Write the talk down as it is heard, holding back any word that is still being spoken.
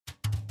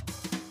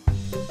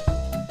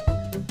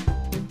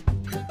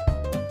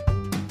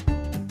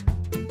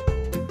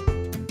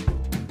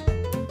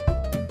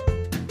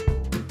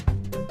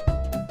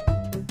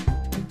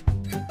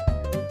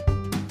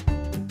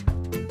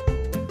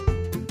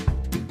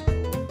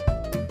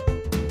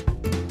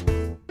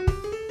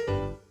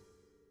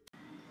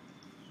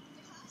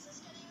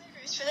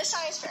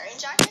fair, and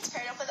Jack gets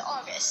paired up with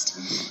August.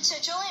 So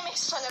Julian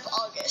makes fun of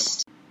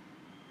August.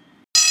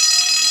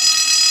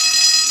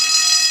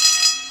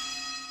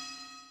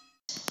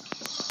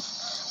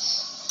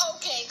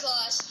 Okay,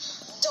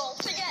 class, don't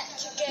forget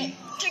to get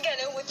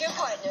together with your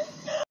partner.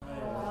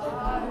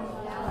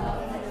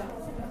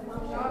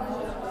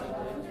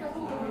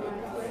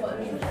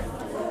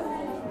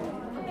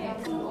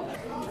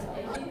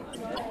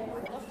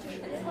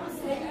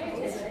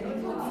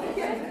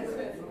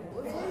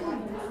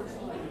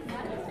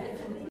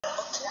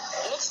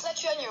 Looks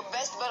like you and your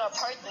best bud are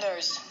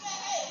partners.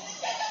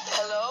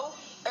 Hello?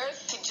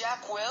 Earth to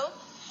Jack Will?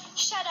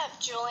 Shut up,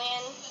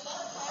 Julian.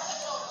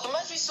 He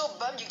must be so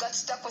bummed you got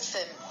stuck with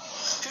him.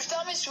 Just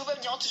tell Miss Ruben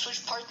you want to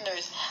switch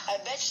partners. I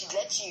bet she'd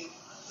let you.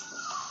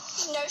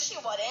 No, she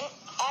wouldn't.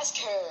 Ask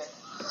her.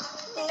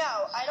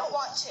 No, I don't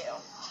want to.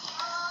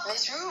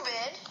 Miss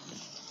Ruben?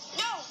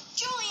 No,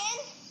 Julian!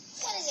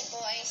 What is it,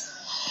 boys?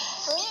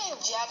 Me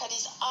and Jack had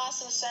this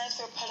awesome science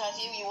fair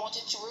project we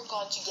wanted to work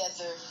on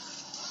together.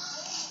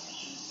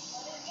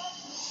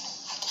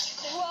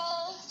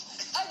 Well,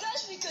 I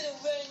guess we could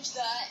arrange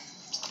that.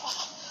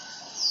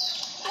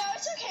 No,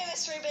 it's okay,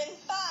 Miss Rubin.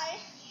 Bye.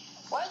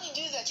 Why did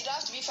you do that? You don't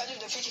have to be friends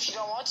with the fish if you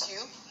don't want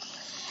to.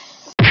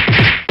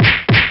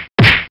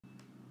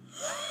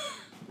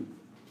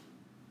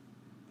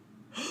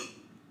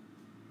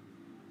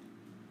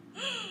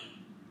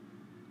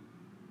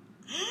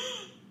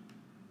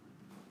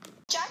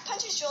 Jack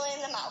punches Julian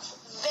in the mouth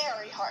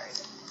very hard.